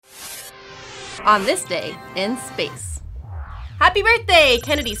On this day in space. Happy birthday,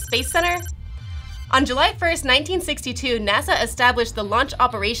 Kennedy Space Center! On July 1st, 1962, NASA established the Launch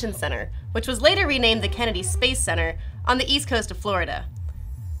Operations Center, which was later renamed the Kennedy Space Center, on the east coast of Florida.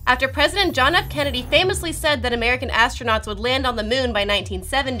 After President John F. Kennedy famously said that American astronauts would land on the moon by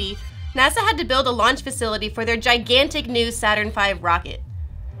 1970, NASA had to build a launch facility for their gigantic new Saturn V rocket.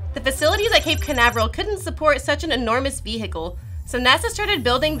 The facilities at Cape Canaveral couldn't support such an enormous vehicle, so NASA started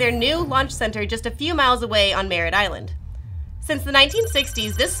building their new launch center just a few miles away on Merritt Island. Since the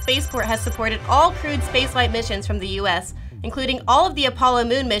 1960s, this spaceport has supported all crewed spaceflight missions from the US, including all of the Apollo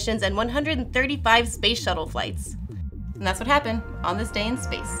moon missions and 135 space shuttle flights. And that's what happened on this day in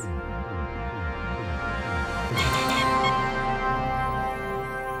space.